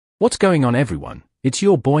What's going on, everyone? It's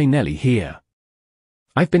your boy Nelly here.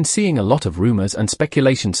 I've been seeing a lot of rumors and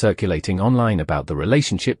speculation circulating online about the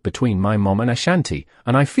relationship between my mom and Ashanti,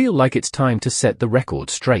 and I feel like it's time to set the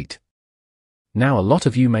record straight. Now, a lot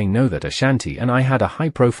of you may know that Ashanti and I had a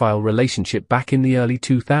high-profile relationship back in the early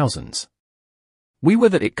 2000s. We were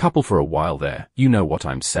that it couple for a while there, you know what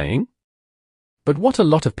I'm saying? But what a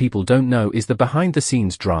lot of people don't know is the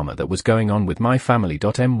behind-the-scenes drama that was going on with my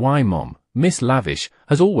family.My mom. Miss Lavish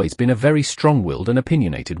has always been a very strong-willed and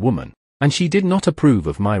opinionated woman, and she did not approve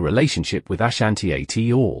of my relationship with Ashanti AT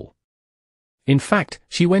ALL. In fact,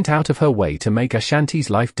 she went out of her way to make Ashanti's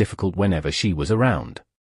life difficult whenever she was around.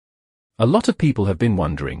 A lot of people have been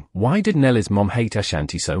wondering, why did Nelly's mom hate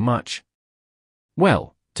Ashanti so much?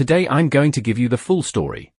 Well, today I'm going to give you the full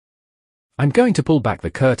story. I'm going to pull back the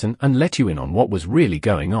curtain and let you in on what was really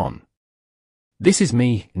going on. This is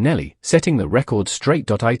me, Nelly, setting the record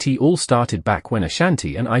straight.It. It all started back when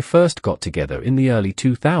Ashanti and I first got together in the early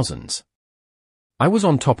 2000s. I was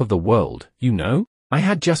on top of the world, you know? I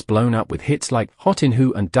had just blown up with hits like Hot in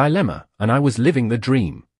Who and Dilemma, and I was living the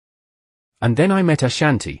dream. And then I met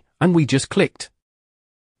Ashanti, and we just clicked.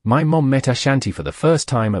 My mom met Ashanti for the first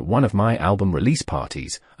time at one of my album release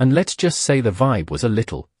parties, and let's just say the vibe was a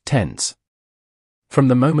little tense. From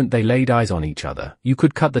the moment they laid eyes on each other, you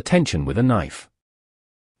could cut the tension with a knife.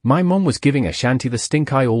 My mom was giving Ashanti the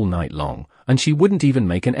stink eye all night long, and she wouldn't even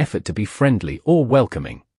make an effort to be friendly or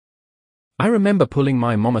welcoming. I remember pulling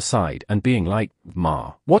my mom aside and being like,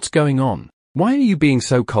 "Ma, what's going on? Why are you being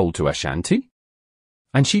so cold to Ashanti?"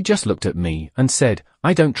 And she just looked at me and said,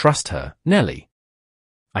 "I don't trust her, Nelly.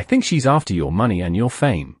 I think she's after your money and your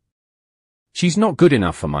fame. She's not good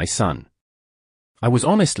enough for my son." I was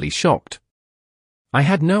honestly shocked. I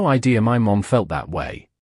had no idea my mom felt that way.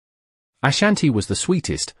 Ashanti was the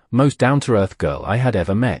sweetest, most down-to-earth girl I had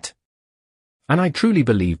ever met. And I truly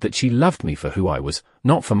believed that she loved me for who I was,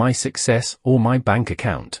 not for my success or my bank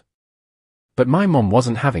account. But my mom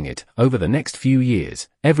wasn't having it. Over the next few years,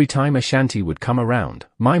 every time Ashanti would come around,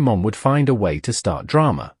 my mom would find a way to start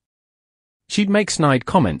drama. She'd make snide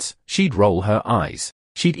comments, she'd roll her eyes,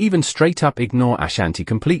 she'd even straight up ignore Ashanti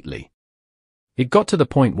completely. It got to the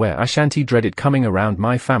point where Ashanti dreaded coming around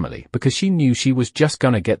my family because she knew she was just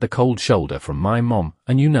gonna get the cold shoulder from my mom,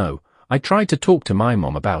 and you know, I tried to talk to my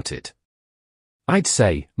mom about it. I'd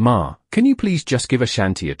say, "Ma, can you please just give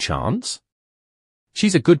Ashanti a chance?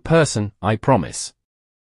 She's a good person, I promise."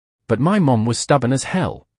 But my mom was stubborn as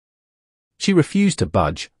hell. She refused to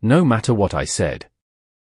budge, no matter what I said.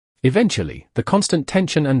 Eventually, the constant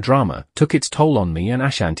tension and drama took its toll on me and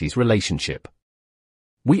Ashanti's relationship.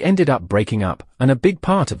 We ended up breaking up, and a big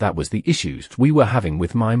part of that was the issues we were having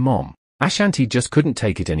with my mom. Ashanti just couldn't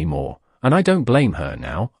take it anymore, and I don't blame her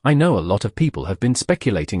now. I know a lot of people have been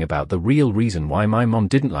speculating about the real reason why my mom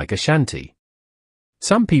didn't like Ashanti.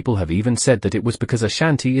 Some people have even said that it was because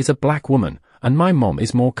Ashanti is a black woman, and my mom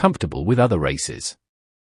is more comfortable with other races.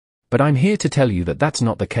 But I'm here to tell you that that's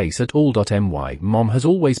not the case at all. My mom has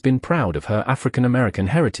always been proud of her African American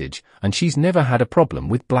heritage, and she's never had a problem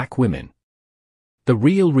with black women. The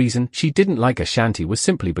real reason she didn't like Ashanti was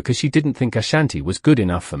simply because she didn't think Ashanti was good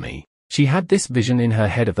enough for me. She had this vision in her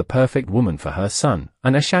head of the perfect woman for her son,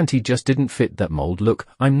 and Ashanti just didn't fit that mold. Look,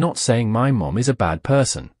 I'm not saying my mom is a bad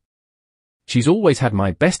person. She's always had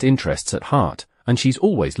my best interests at heart, and she's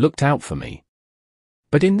always looked out for me.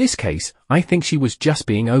 But in this case, I think she was just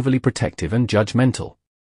being overly protective and judgmental.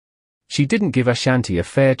 She didn't give Ashanti a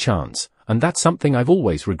fair chance, and that's something I've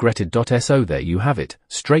always regretted. So there you have it,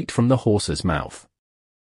 straight from the horse's mouth.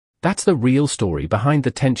 That's the real story behind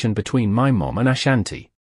the tension between my mom and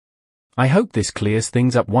Ashanti. I hope this clears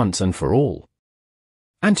things up once and for all.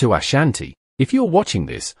 And to Ashanti, if you're watching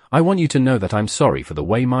this, I want you to know that I'm sorry for the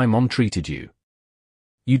way my mom treated you.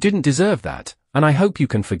 You didn't deserve that, and I hope you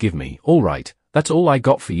can forgive me. Alright, that's all I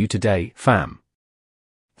got for you today, fam.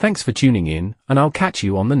 Thanks for tuning in, and I'll catch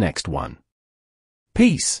you on the next one.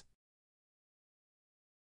 Peace.